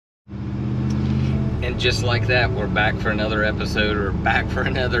And just like that, we're back for another episode, or back for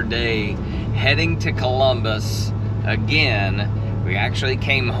another day, heading to Columbus again. We actually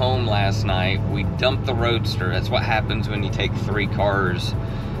came home last night. We dumped the Roadster. That's what happens when you take 3 cars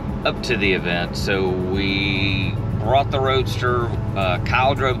up to the event. So we brought the Roadster,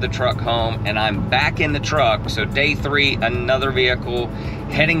 Kyle drove the truck home, and I'm back in the truck. So day 3, another vehicle,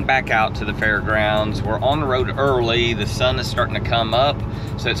 heading back out to the fairgrounds. We're on the road early. The sun is starting to come up,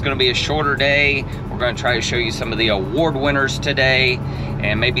 so it's going to be a shorter day. We're going to try to show you some of the award winners today,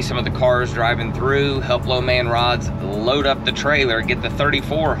 and maybe some of the cars driving through, help Low Man Rods load up the trailer, get the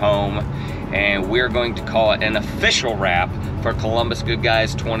 34 home, and we're going to call it an official wrap for Columbus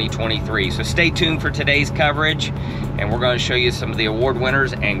Goodguys 2023. So stay tuned for today's coverage, and we're going to show you some of the award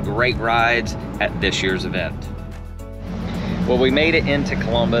winners and great rides at this year's event. Well, we made it into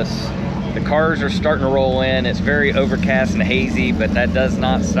Columbus. The cars are starting to roll in. It's very overcast and hazy, but that does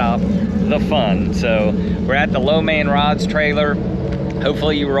not stop the fun. So we're at the Low Man Rods trailer.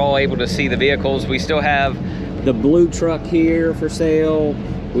 Hopefully you were all able to see the vehicles. We still have the blue truck here for sale.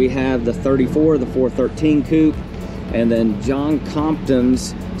 We have the 34, the 413 coupe, and then John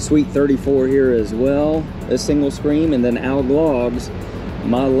Compton's Sweet 34 here as well, a single screen, and then Al Glog's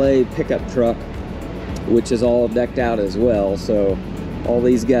Model pickup truck, which is all decked out as well. So all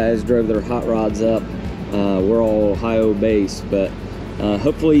these guys drove their hot rods up. We're all Ohio based, but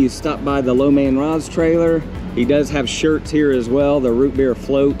hopefully you stop by the Low Man Rods trailer. He does have shirts here as well, the root beer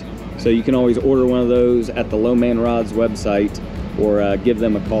float, so you can always order one of those at the Low Man Rods website, or give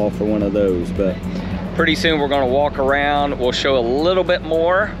them a call for one of those. But pretty soon we're going to walk around. We'll show a little bit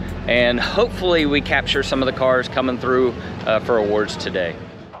more, and hopefully we capture some of the cars coming through for awards today.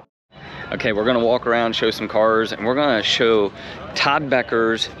 Okay, we're gonna walk around, show some cars, and we're gonna show Todd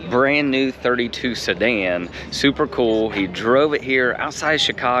Becker's brand new 32 sedan. Super cool. He drove it here outside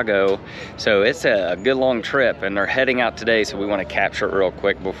Chicago, so it's a good long trip, and they're heading out today, so we wanna capture it real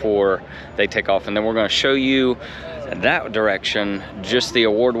quick before they take off. And then we're gonna show you that direction, just the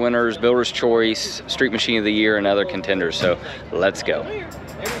award winners, Builder's Choice, Street Machine of the Year, and other contenders. So let's go.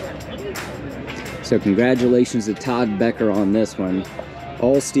 So congratulations to Todd Becker on this one.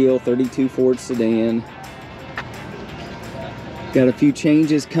 All steel 32 Ford sedan. Got a few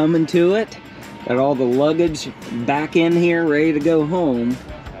changes coming to it. Got all the luggage back in here, ready to go home.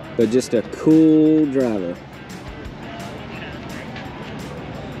 But just a cool driver.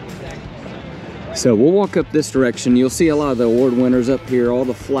 So we'll walk up this direction. You'll see a lot of the award winners up here. All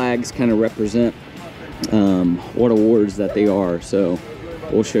the flags kind of represent what awards that they are. So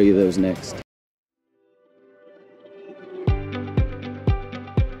we'll show you those next.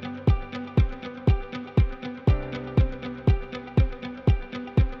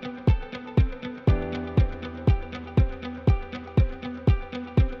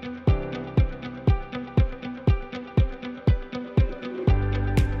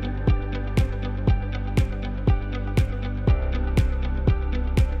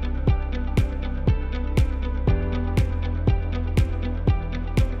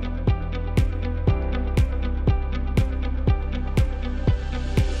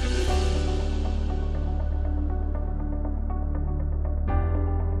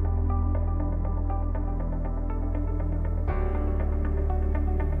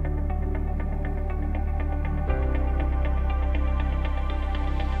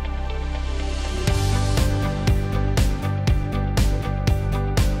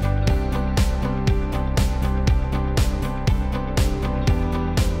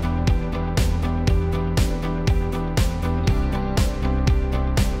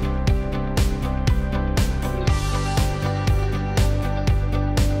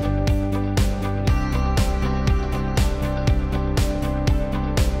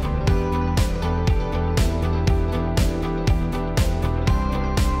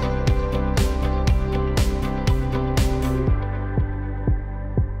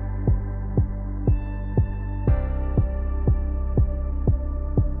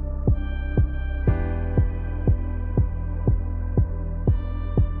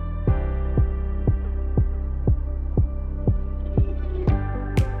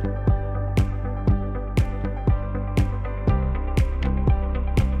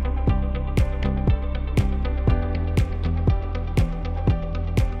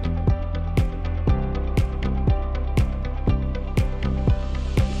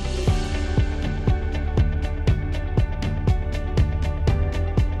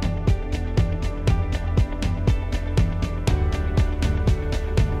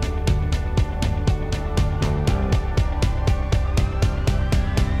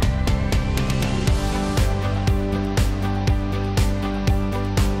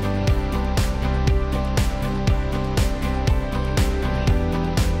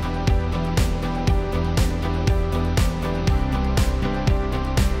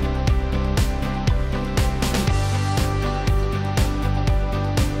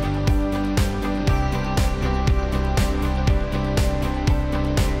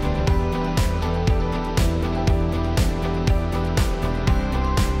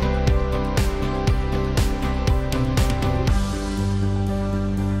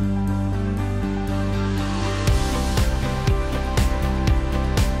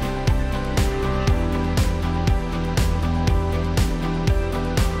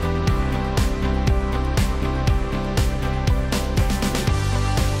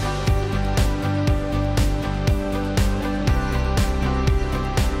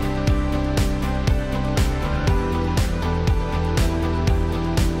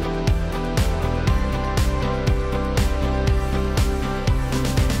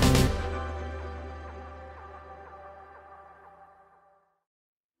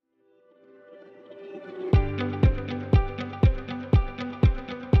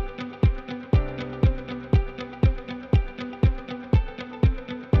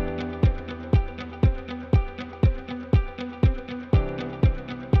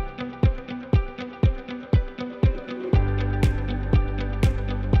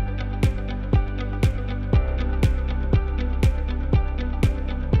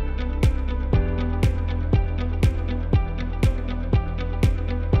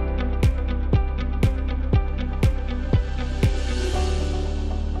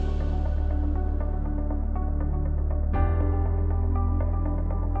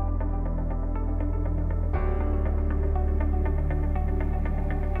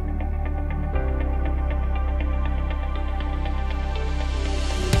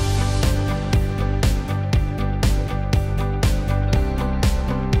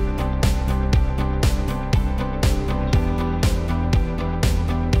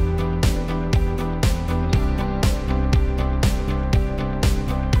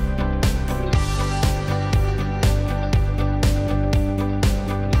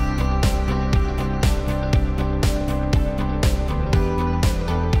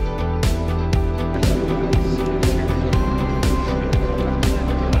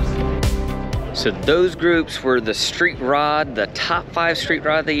 So those groups were the Street Rod, the top 5 Street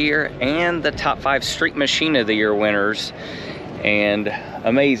Rod of the Year, and the top 5 Street Machine of the Year winners. And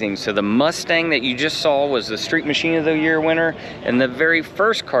amazing. So the Mustang that you just saw was the Street Machine of the Year winner, and the very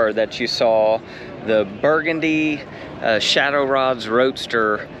first car that you saw, the Burgundy Shadow Rods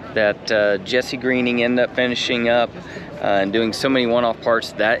Roadster that Jesse Greening ended up finishing up and doing so many one-off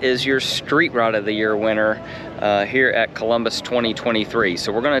parts, that is your Street Rod of the Year winner here at Columbus 2023.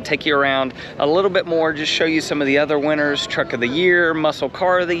 So we're going to take you around a little bit more, just show you some of the other winners: Truck of the Year, Muscle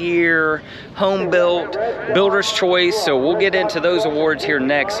Car of the Year, Home Built, Builder's Choice. So we'll get into those awards here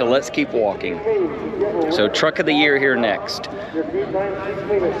next, so let's keep walking. So Truck of the Year here next.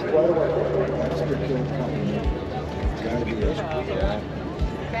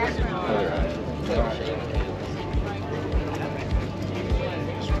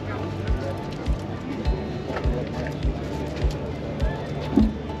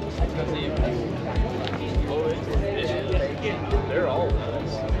 They're all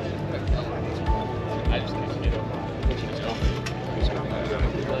nice. I just need to get over.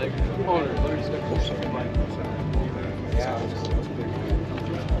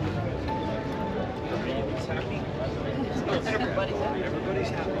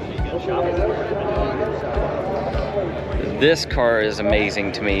 This car is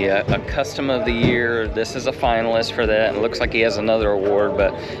amazing to me. A Custom of the Year. This is a finalist for that, and it looks like he has another award,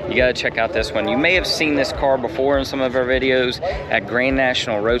 but you got to check out this one. You may have seen this car before in some of our videos at Grand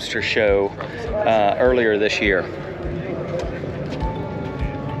National Roadster Show earlier this year.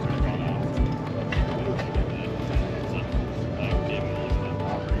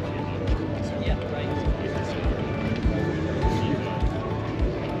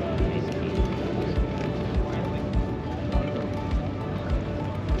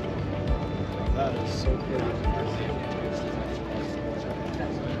 That is so pretty.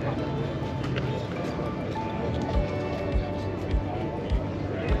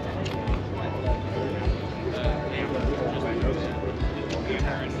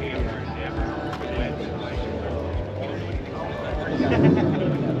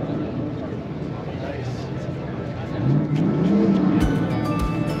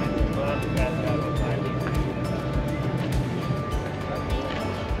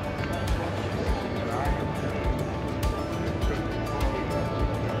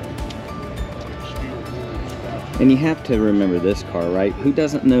 And you have to remember this car, right? Who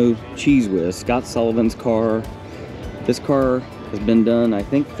doesn't know Cheese Whiz, Scott Sullivan's car? This car has been done, I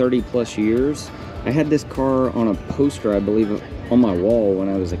think, 30 plus years. I had this car on a poster, I believe, on my wall when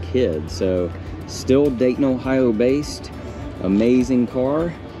I was a kid. So still Dayton, Ohio based. Amazing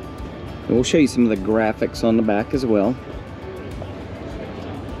car. And we'll show you some of the graphics on the back as well.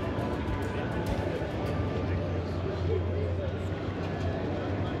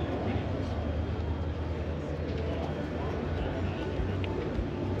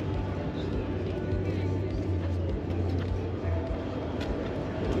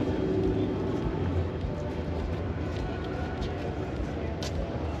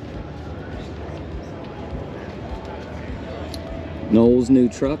 Noel's new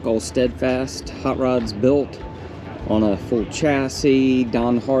truck, all steadfast, hot rods built on a full chassis,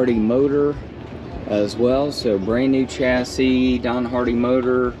 Don Hardy motor as well. So brand new chassis, Don Hardy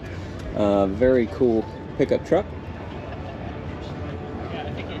motor, very cool pickup truck.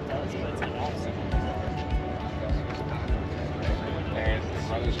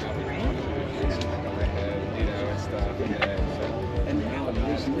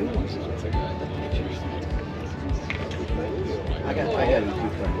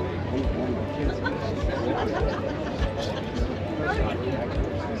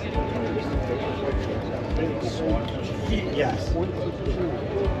 Yes.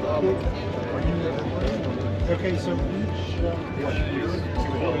 Okay, so each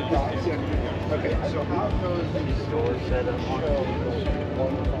okay, so how goes the store setup?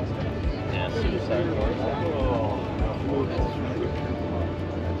 Yeah, suicide doors.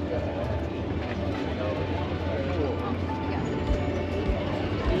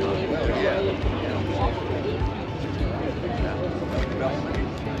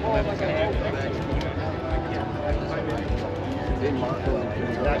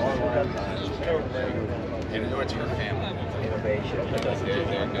 And it's her family. Innovation.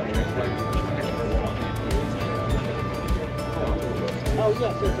 Oh,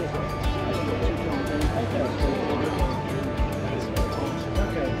 yes, yes, yes.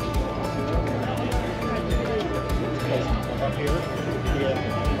 Okay. Up here? Yeah.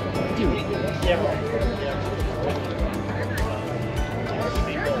 Yeah.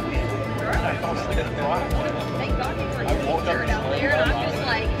 Thank God you were doing dirt out there, and I'm just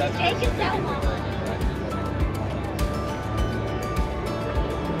like, take it that long.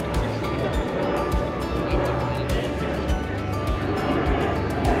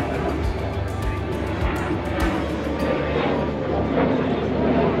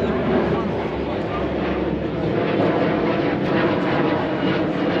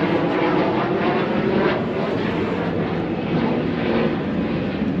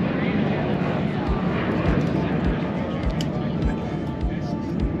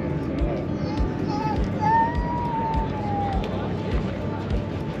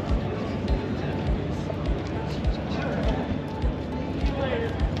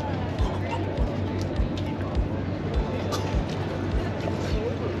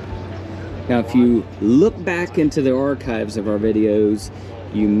 Now, if you look back into the archives of our videos,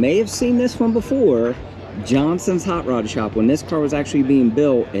 you may have seen this one before, Johnson's Hot Rod Shop, when this car was actually being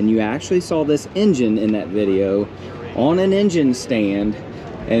built, and you actually saw this engine in that video on an engine stand.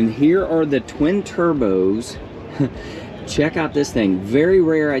 And here are the twin turbos. Check out this thing, very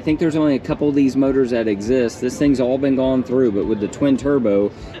rare. I think there's only a couple of these motors that exist. This thing's all been gone through, but with the twin turbo,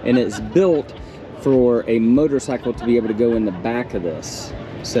 and it's built for a motorcycle to be able to go in the back of this.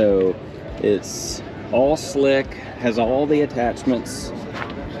 So it's all slick, has all the attachments.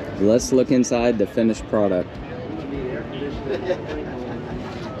 Let's look inside the finished product.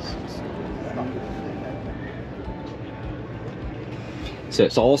 So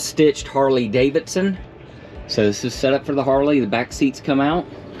it's all stitched Harley Davidson. So this is set up for the Harley. The back seats come out.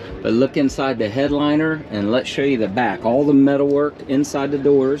 But look inside the headliner and let's show you the back. All the metalwork inside the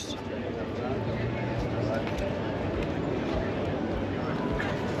doors.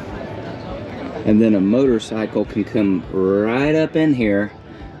 And then a motorcycle can come right up in here.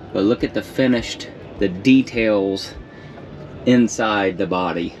 But look at the finished, the details inside the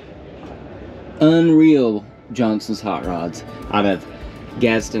body. Unreal Johnson's Hot Rods out of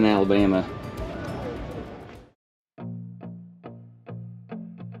Gadsden, Alabama.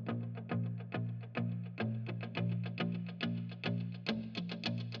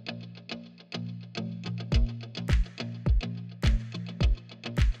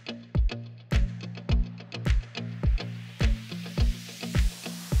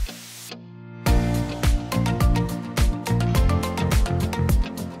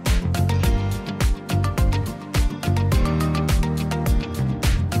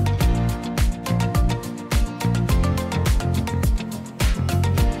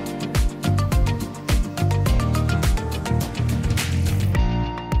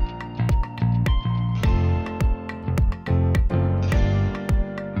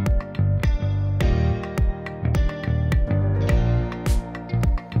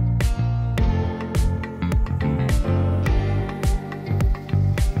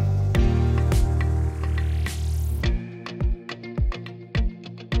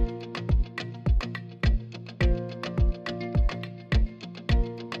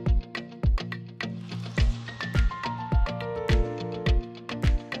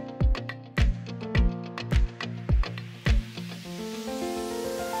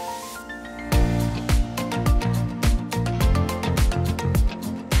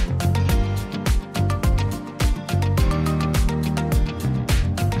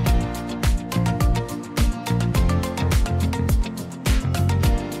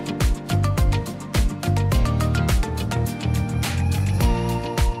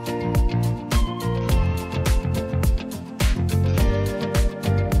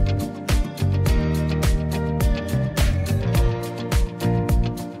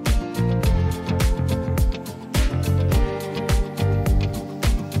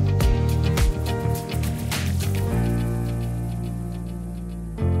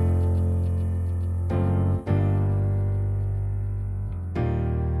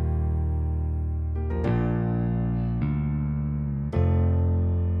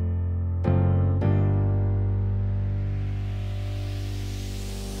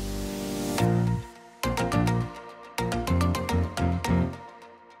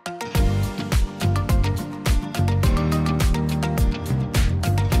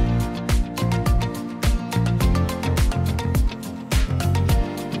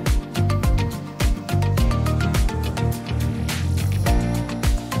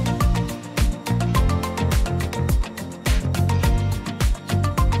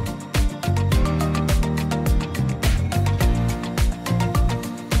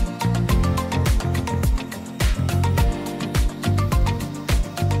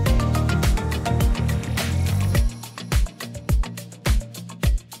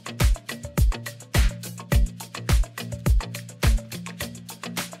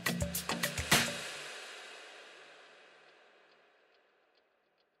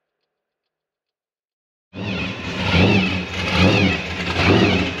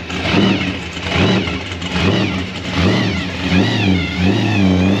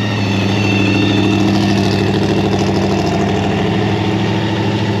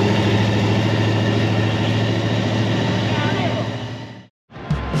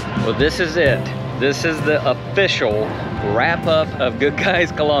 Well, this is it. This is the official wrap-up of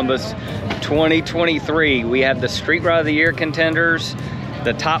Goodguys Columbus 2023. We have the Street Rod of the Year contenders.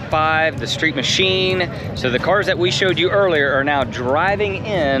 the top 5, the Street Machine. So the cars that we showed you earlier are now driving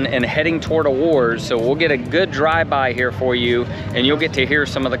in and heading toward awards. So we'll get a good drive-by here for you, and you'll get to hear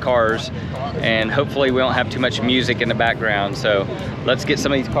some of the cars. And hopefully we don't have too much music in the background. So let's get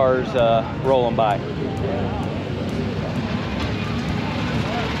some of these cars rolling by.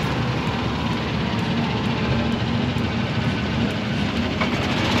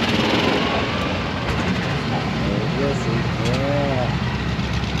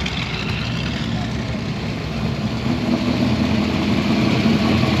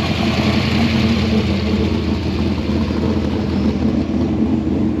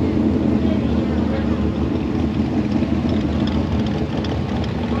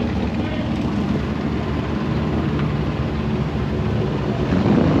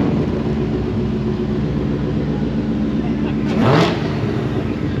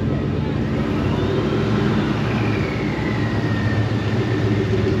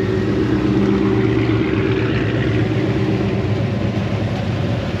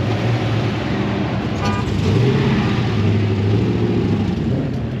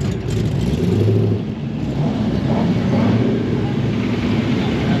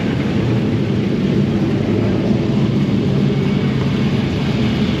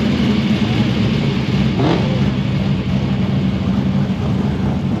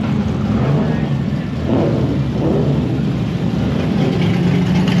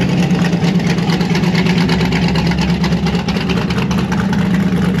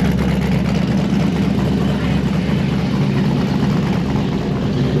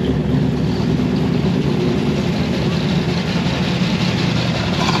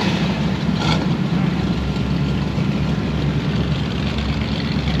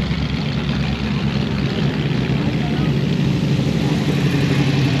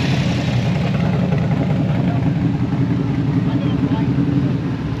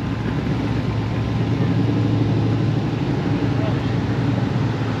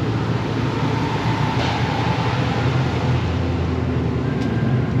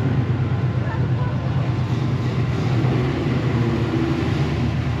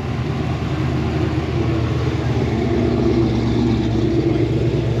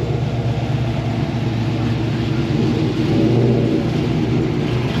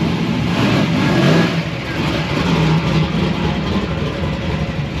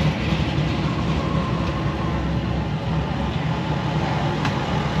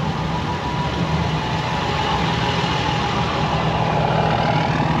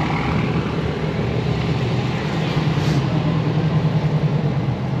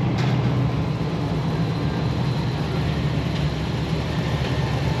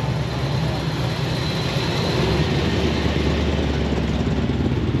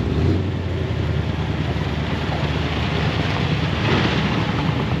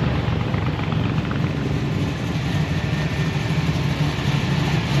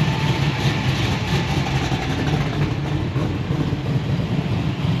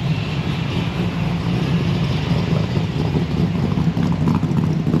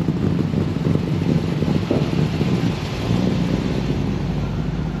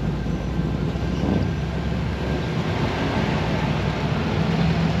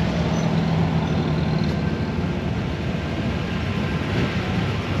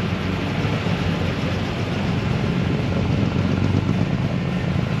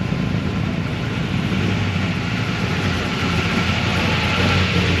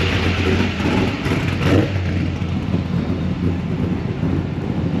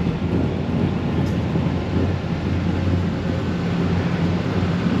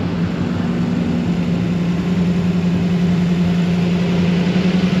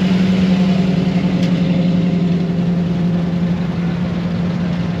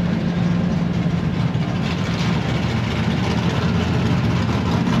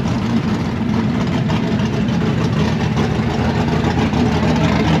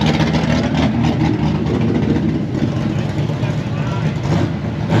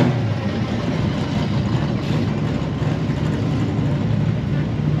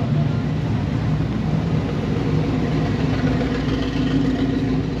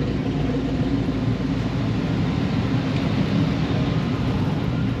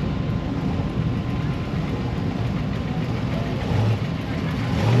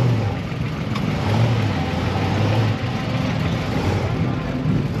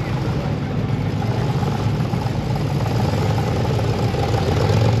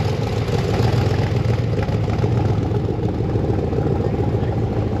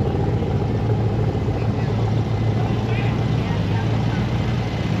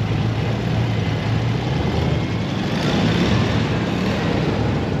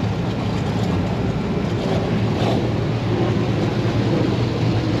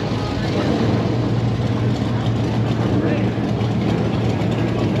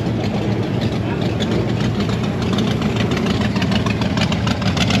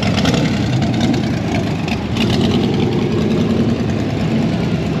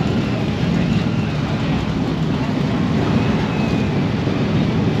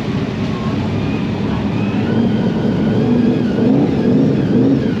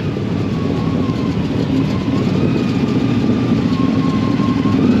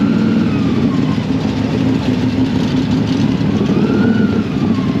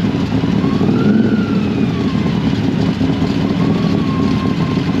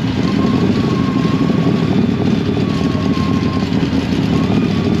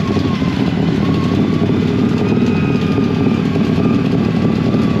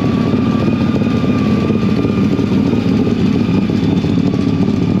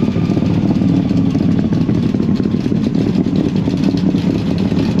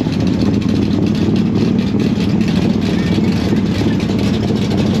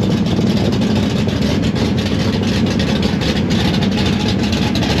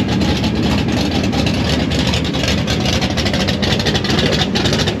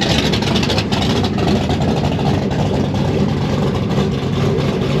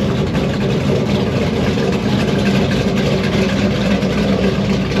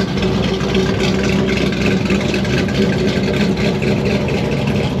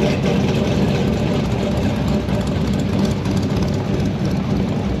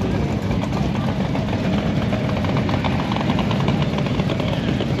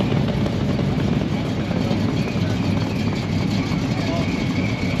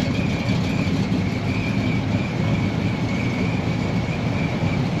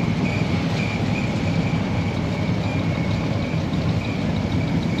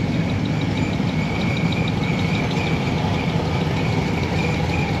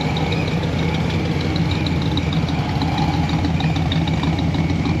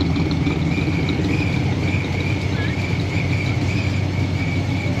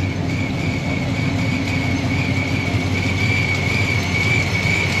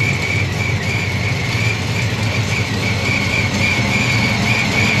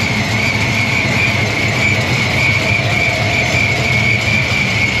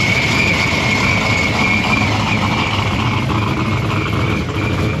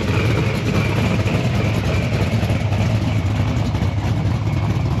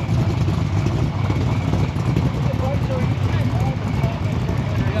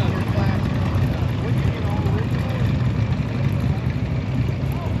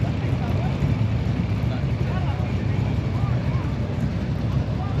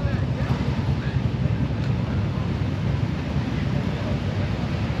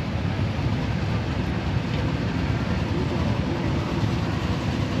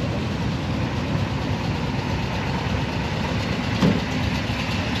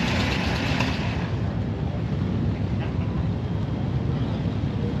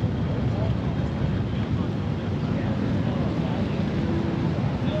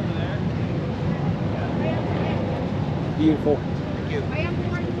 beautiful.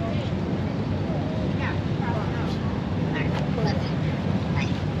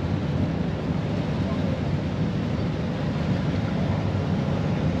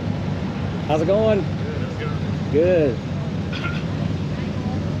 How's it going? Good.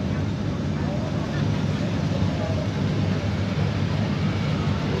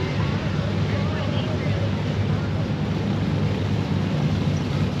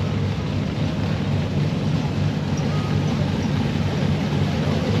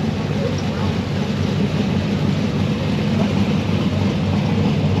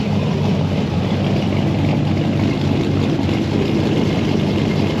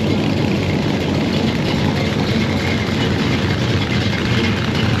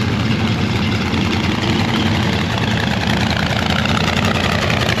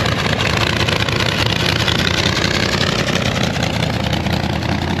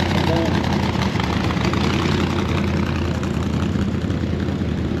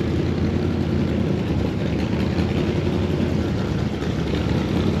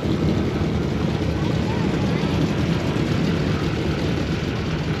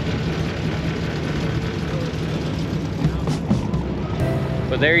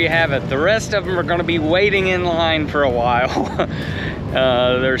 But there you have it. The rest of them are going to be waiting in line for a while.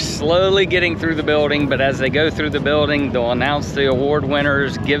 They're slowly getting through the building, but as they go through the building, they'll announce the award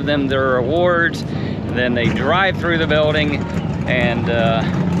winners, give them their awards, and then they drive through the building, and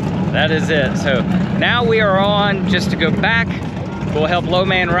that is it. So now we are on just to go back. We'll help Low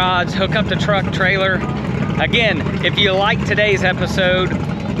Man Rods hook up the truck trailer. Again, if you like today's episode,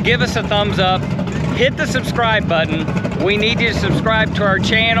 give us a thumbs up. Hit the subscribe button. We need you to subscribe to our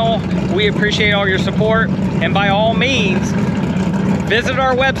channel. We appreciate all your support. And by all means, visit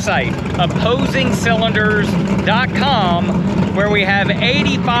our website, opposingcylinders.com, where we have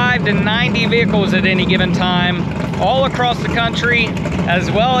 85 to 90 vehicles at any given time, all across the country, as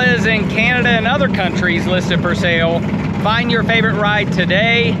well as in Canada and other countries listed for sale. Find your favorite ride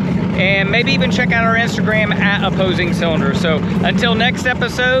today, and maybe even check out our Instagram at Opposing Cylinders. So until next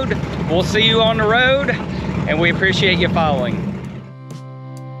episode, we'll see you on the road, and we appreciate you following.